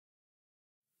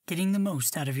Getting the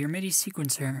most out of your MIDI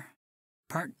sequencer,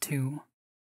 Part 2.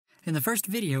 In the first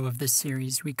video of this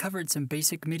series, we covered some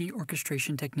basic MIDI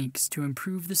orchestration techniques to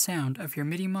improve the sound of your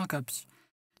MIDI mockups.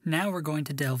 Now we're going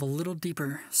to delve a little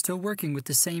deeper, still working with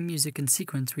the same music and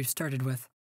sequence we've started with.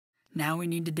 Now we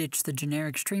need to ditch the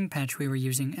generic string patch we were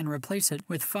using and replace it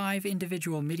with 5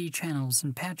 individual MIDI channels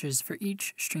and patches for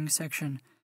each string section.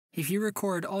 If you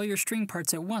record all your string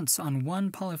parts at once on one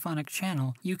polyphonic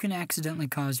channel, you can accidentally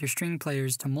cause your string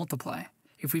players to multiply.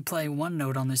 If we play one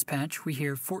note on this patch, we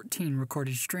hear 14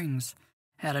 recorded strings.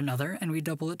 Add another and we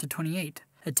double it to 28.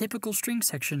 A typical string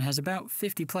section has about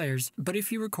 50 players, but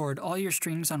if you record all your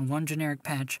strings on one generic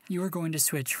patch, you are going to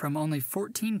switch from only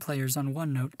 14 players on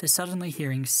one note to suddenly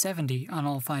hearing 70 on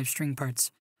all 5 string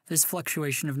parts. This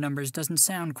fluctuation of numbers doesn't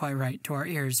sound quite right to our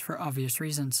ears for obvious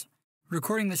reasons.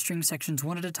 Recording the string sections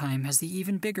one at a time has the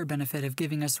even bigger benefit of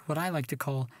giving us what I like to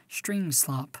call string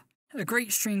slop. A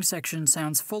great string section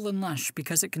sounds full and lush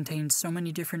because it contains so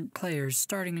many different players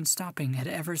starting and stopping at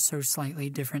ever so slightly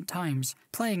different times,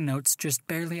 playing notes just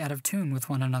barely out of tune with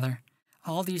one another.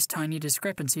 All these tiny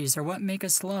discrepancies are what make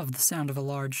us love the sound of a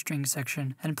large string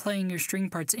section, and playing your string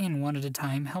parts in one at a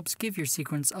time helps give your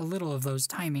sequence a little of those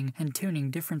timing and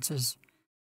tuning differences.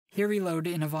 Here we load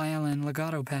in a violin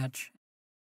legato patch.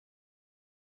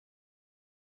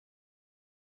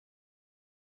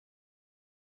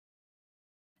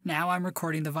 Now I'm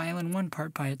recording the violin 1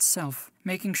 part by itself,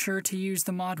 making sure to use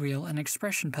the mod wheel and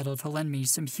expression pedal to lend me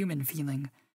some human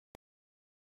feeling.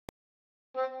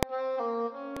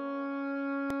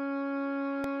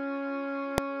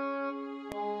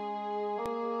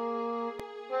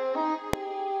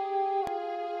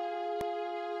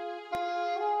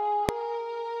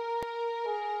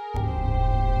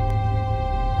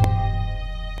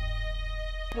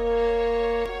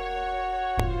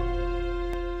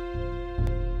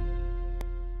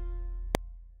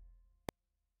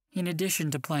 In addition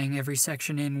to playing every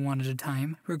section in one at a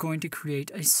time, we're going to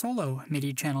create a solo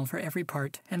MIDI channel for every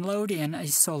part and load in a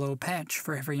solo patch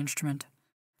for every instrument.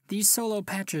 These solo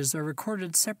patches are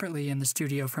recorded separately in the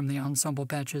studio from the ensemble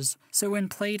patches, so when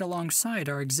played alongside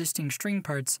our existing string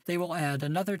parts, they will add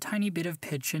another tiny bit of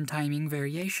pitch and timing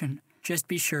variation. Just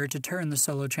be sure to turn the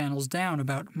solo channels down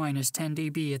about -10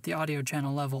 dB at the audio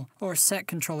channel level, or set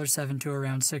controller 7 to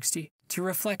around 60. To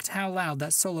reflect how loud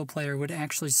that solo player would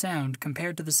actually sound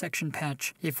compared to the section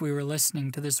patch if we were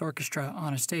listening to this orchestra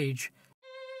on a stage.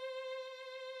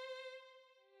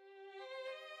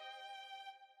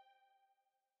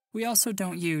 We also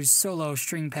don't use solo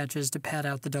string patches to pad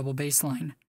out the double bass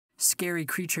line. Scary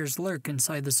creatures lurk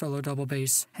inside the solo double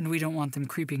bass, and we don't want them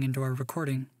creeping into our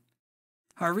recording.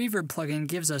 Our reverb plugin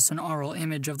gives us an aural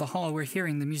image of the hall we're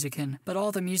hearing the music in, but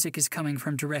all the music is coming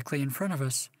from directly in front of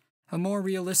us. A more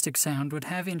realistic sound would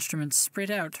have instruments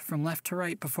spread out from left to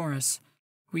right before us.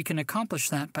 We can accomplish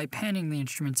that by panning the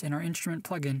instruments in our instrument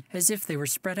plugin as if they were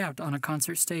spread out on a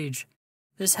concert stage.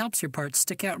 This helps your parts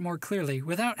stick out more clearly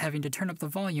without having to turn up the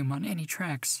volume on any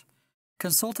tracks.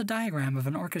 Consult a diagram of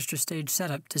an orchestra stage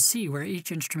setup to see where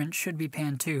each instrument should be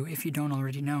panned to if you don't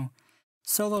already know.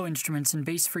 Solo instruments and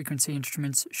bass frequency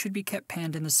instruments should be kept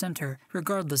panned in the center,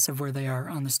 regardless of where they are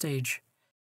on the stage.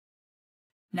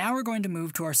 Now we're going to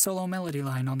move to our solo melody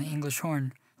line on the English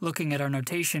horn. Looking at our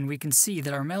notation, we can see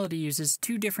that our melody uses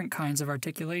 2 different kinds of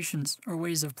articulations, or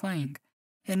ways of playing.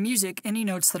 In music, any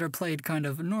notes that are played kind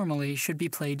of normally should be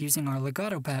played using our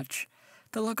legato patch.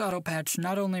 The legato patch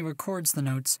not only records the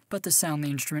notes, but the sound the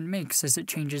instrument makes as it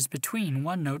changes between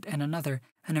one note and another,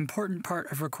 an important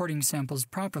part of recording samples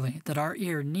properly that our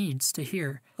ear needs to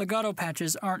hear. Legato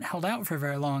patches aren't held out for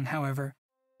very long, however.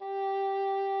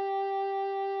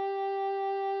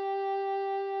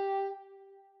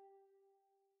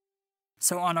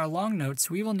 So on our long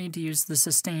notes, we will need to use the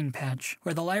sustain patch,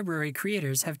 where the library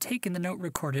creators have taken the note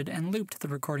recorded and looped the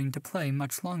recording to play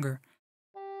much longer.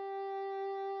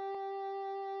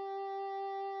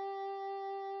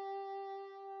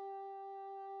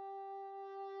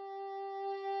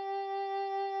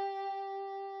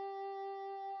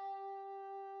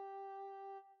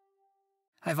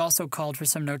 I've also called for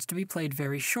some notes to be played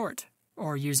very short,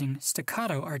 or using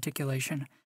staccato articulation.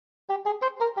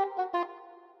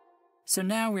 So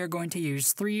now we are going to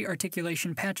use 3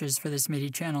 articulation patches for this MIDI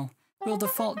channel. We'll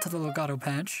default to the legato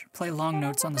patch, play long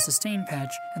notes on the sustain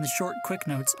patch, and the short quick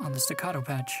notes on the staccato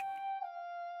patch.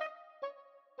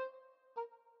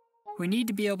 We need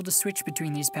to be able to switch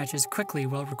between these patches quickly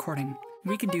while recording.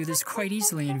 We can do this quite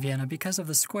easily in Vienna because of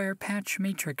the square patch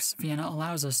matrix Vienna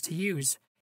allows us to use.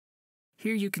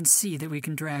 Here you can see that we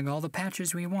can drag all the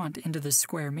patches we want into this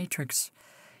square matrix.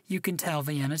 You can tell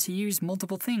Vienna to use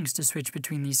multiple things to switch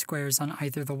between these squares on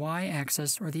either the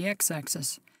y-axis or the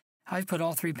x-axis. I've put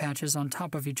all 3 patches on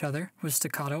top of each other, with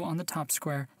staccato on the top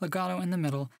square, legato in the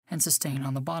middle, and sustain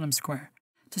on the bottom square.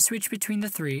 To switch between the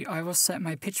 3, I will set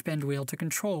my pitch bend wheel to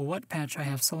control what patch I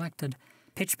have selected.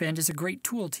 Pitch bend is a great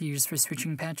tool to use for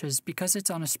switching patches because it's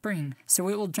on a spring, so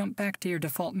it will jump back to your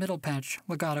default middle patch,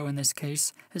 legato in this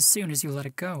case, as soon as you let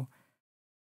it go.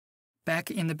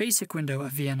 Back in the basic window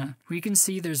of Vienna, we can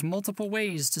see there's multiple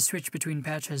ways to switch between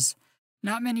patches.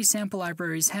 Not many sample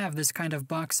libraries have this kind of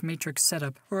box matrix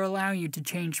setup or allow you to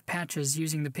change patches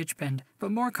using the pitch bend, but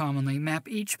more commonly map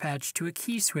each patch to a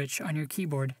key switch on your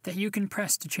keyboard that you can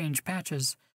press to change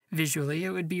patches. Visually, it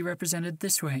would be represented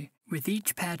this way, with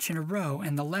each patch in a row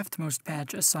and the leftmost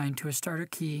patch assigned to a starter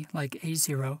key like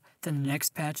A0, then the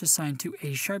next patch assigned to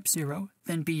A#0,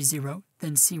 then B0,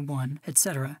 then C1,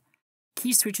 etc.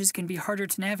 Key switches can be harder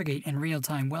to navigate in real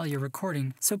time while you're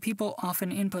recording, so people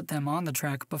often input them on the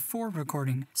track before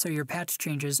recording, so your patch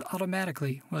changes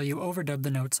automatically while you overdub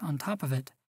the notes on top of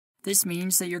it. This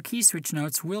means that your key switch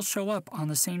notes will show up on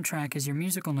the same track as your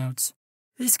musical notes.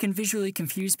 This can visually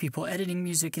confuse people editing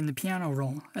music in the piano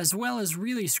roll, as well as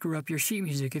really screw up your sheet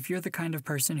music if you're the kind of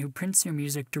person who prints your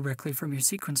music directly from your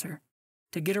sequencer.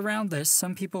 To get around this,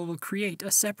 some people will create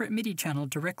a separate MIDI channel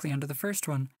directly under the first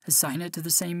one, assign it to the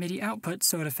same MIDI output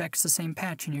so it affects the same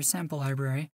patch in your sample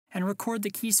library, and record the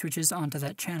key switches onto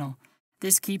that channel.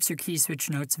 This keeps your key switch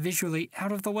notes visually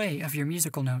out of the way of your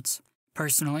musical notes.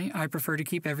 Personally, I prefer to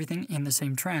keep everything in the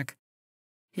same track.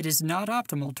 It is not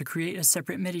optimal to create a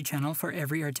separate MIDI channel for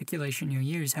every articulation you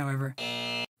use, however.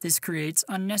 This creates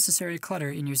unnecessary clutter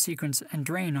in your sequence and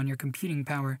drain on your computing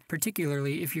power,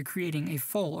 particularly if you're creating a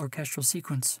full orchestral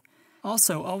sequence.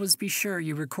 Also, always be sure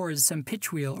you record some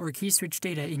pitch wheel or key switch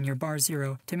data in your bar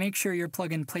 0 to make sure your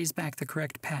plugin plays back the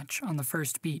correct patch on the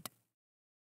first beat.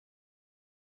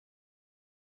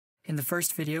 In the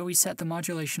first video, we set the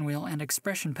modulation wheel and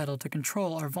expression pedal to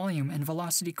control our volume and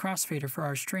velocity crossfader for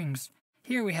our strings.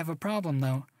 Here we have a problem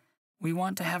though. We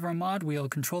want to have our mod wheel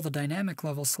control the dynamic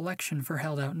level selection for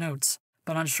held out notes,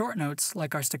 but on short notes,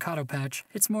 like our staccato patch,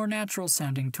 it's more natural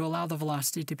sounding to allow the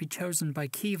velocity to be chosen by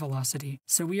key velocity,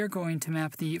 so we are going to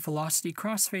map the velocity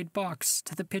crossfade box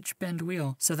to the pitch bend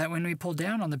wheel, so that when we pull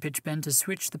down on the pitch bend to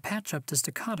switch the patch up to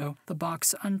staccato, the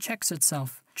box unchecks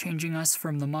itself, changing us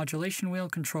from the modulation wheel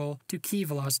control to key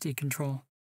velocity control.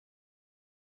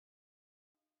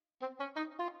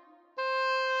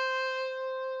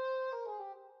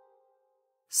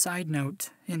 Side note,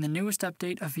 in the newest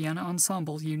update of Vienna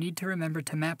Ensemble, you need to remember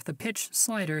to map the pitch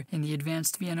slider in the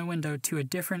advanced Vienna window to a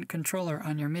different controller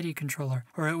on your MIDI controller,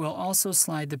 or it will also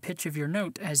slide the pitch of your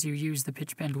note as you use the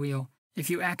pitch bend wheel. If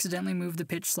you accidentally move the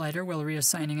pitch slider while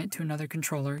reassigning it to another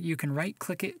controller, you can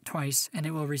right-click it twice and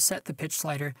it will reset the pitch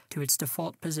slider to its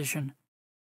default position.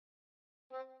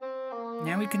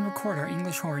 Now we can record our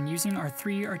English horn using our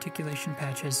 3 articulation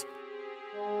patches.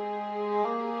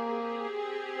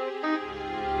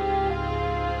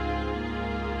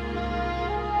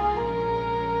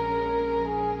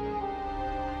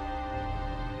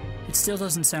 It still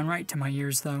doesn't sound right to my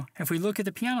ears though. If we look at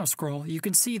the piano scroll, you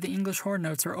can see the English horn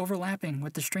notes are overlapping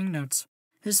with the string notes.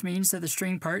 This means that the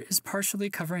string part is partially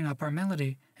covering up our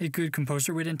melody. A good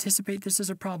composer would anticipate this as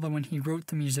a problem when he wrote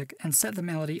the music and set the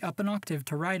melody up an octave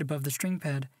to ride above the string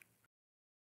pad.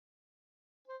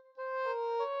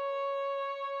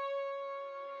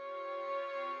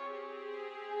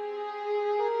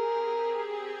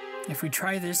 If we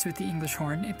try this with the English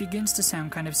horn, it begins to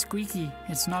sound kind of squeaky.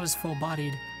 It's not as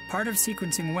full-bodied. Part of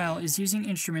sequencing well is using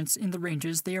instruments in the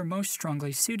ranges they are most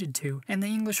strongly suited to, and the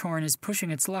English horn is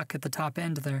pushing its luck at the top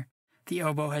end there. The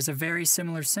oboe has a very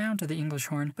similar sound to the English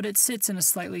horn, but it sits in a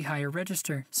slightly higher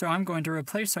register, so I'm going to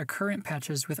replace our current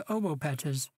patches with oboe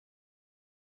patches.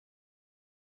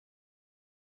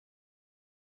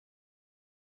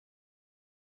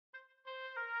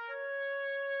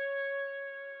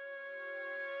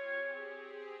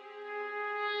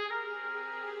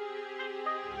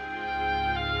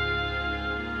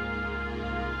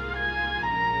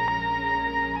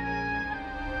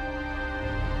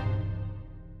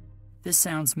 This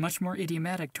sounds much more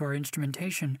idiomatic to our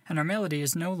instrumentation, and our melody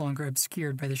is no longer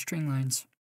obscured by the string lines.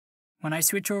 When I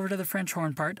switch over to the French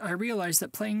horn part, I realize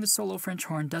that playing the solo French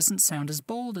horn doesn't sound as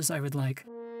bold as I would like.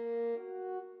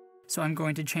 So I'm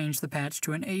going to change the patch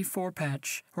to an A4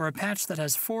 patch, or a patch that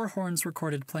has 4 horns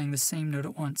recorded playing the same note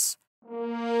at once.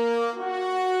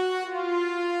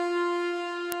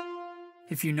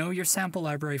 If you know your sample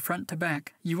library front to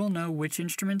back, you will know which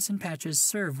instruments and patches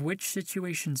serve which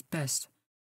situations best.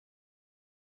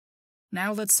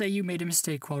 Now let's say you made a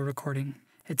mistake while recording.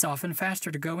 It's often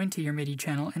faster to go into your MIDI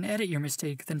channel and edit your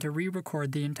mistake than to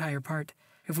re-record the entire part.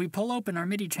 If we pull open our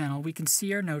MIDI channel, we can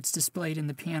see our notes displayed in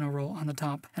the piano roll on the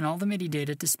top, and all the MIDI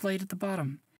data displayed at the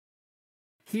bottom.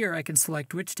 Here I can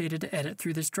select which data to edit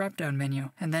through this drop-down menu,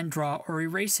 and then draw or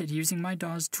erase it using my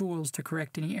DAW's tools to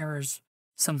correct any errors.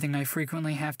 Something I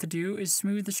frequently have to do is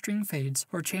smooth the string fades,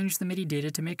 or change the MIDI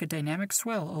data to make a dynamic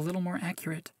swell a little more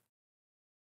accurate.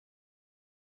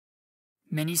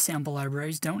 Many sample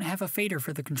libraries don't have a fader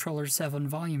for the controller 7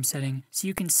 volume setting, so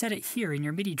you can set it here in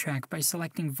your MIDI track by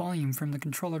selecting volume from the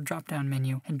controller drop-down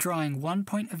menu and drawing one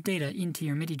point of data into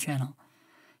your MIDI channel.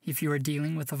 If you are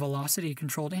dealing with a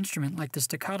velocity-controlled instrument like the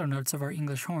staccato notes of our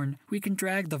English horn, we can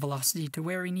drag the velocity to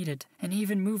where we need it, and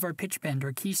even move our pitch bend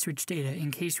or key switch data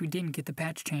in case we didn't get the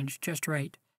patch change just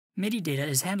right. MIDI data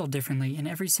is handled differently in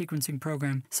every sequencing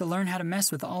program, so learn how to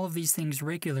mess with all of these things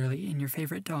regularly in your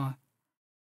favorite DAW.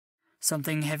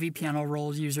 Something heavy piano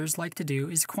roll users like to do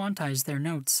is quantize their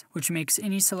notes, which makes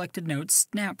any selected note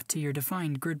snap to your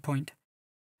defined grid point.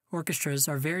 Orchestras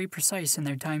are very precise in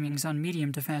their timings on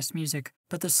medium to fast music,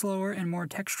 but the slower and more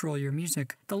textural your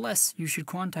music, the less you should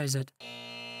quantize it.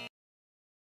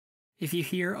 If you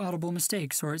hear audible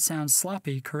mistakes or it sounds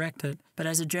sloppy, correct it, but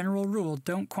as a general rule,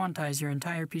 don't quantize your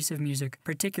entire piece of music,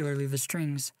 particularly the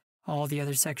strings. All the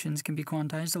other sections can be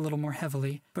quantized a little more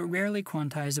heavily, but rarely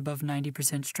quantize above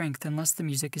 90% strength unless the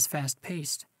music is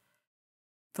fast-paced.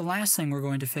 The last thing we're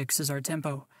going to fix is our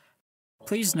tempo.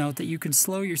 Please note that you can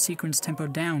slow your sequence tempo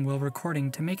down while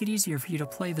recording to make it easier for you to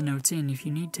play the notes in if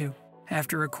you need to.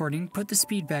 After recording, put the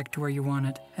speed back to where you want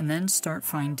it, and then start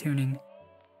fine-tuning.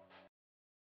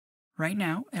 Right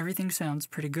now, everything sounds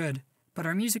pretty good, but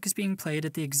our music is being played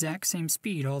at the exact same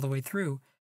speed all the way through.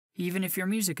 Even if your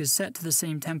music is set to the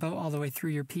same tempo all the way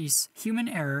through your piece, human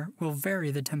error will vary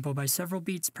the tempo by several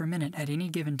beats per minute at any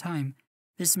given time.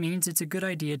 This means it's a good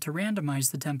idea to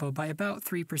randomize the tempo by about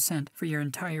 3% for your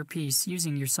entire piece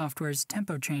using your software's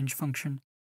tempo change function.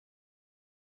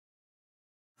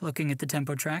 Looking at the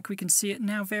tempo track, we can see it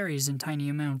now varies in tiny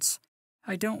amounts.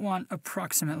 I don't want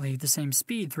approximately the same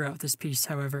speed throughout this piece,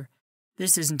 however.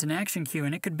 This isn't an action cue,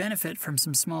 and it could benefit from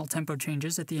some small tempo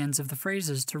changes at the ends of the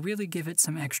phrases to really give it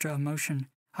some extra emotion.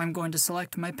 I'm going to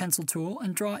select my pencil tool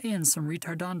and draw in some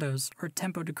retardandos, or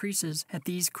tempo decreases, at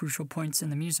these crucial points in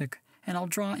the music, and I'll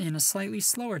draw in a slightly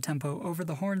slower tempo over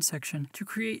the horn section to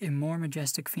create a more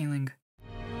majestic feeling.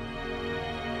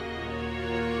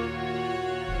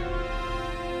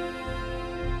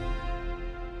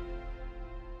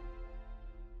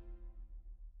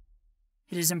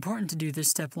 It is important to do this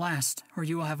step last, or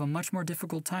you will have a much more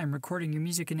difficult time recording your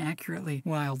music inaccurately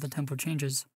while the tempo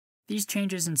changes. These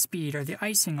changes in speed are the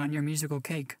icing on your musical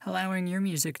cake, allowing your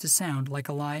music to sound like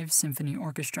a live symphony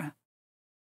orchestra.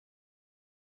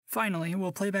 Finally,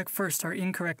 we'll play back first our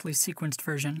incorrectly sequenced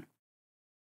version.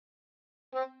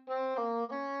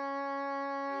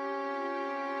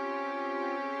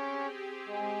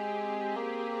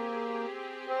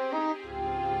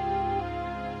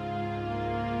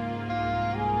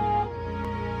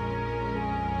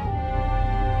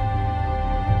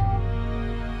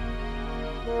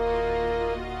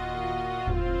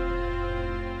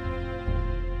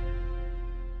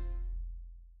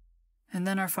 And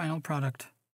then our final product.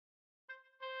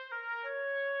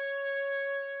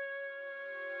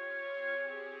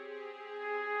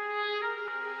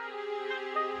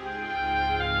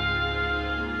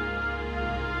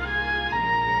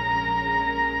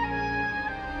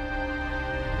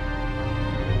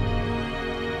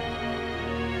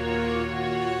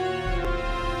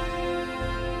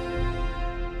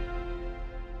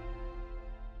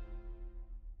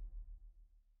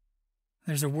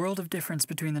 There's a world of difference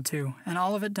between the two, and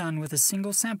all of it done with a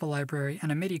single sample library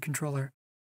and a MIDI controller.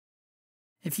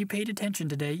 If you paid attention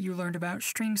today, you learned about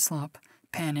string slop,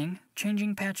 panning,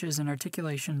 changing patches and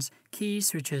articulations, key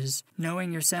switches,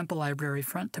 knowing your sample library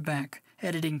front to back,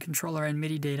 editing controller and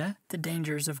MIDI data, the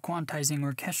dangers of quantizing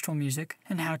orchestral music,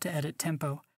 and how to edit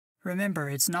tempo. Remember,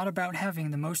 it's not about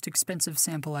having the most expensive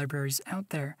sample libraries out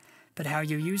there, but how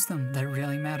you use them that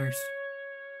really matters.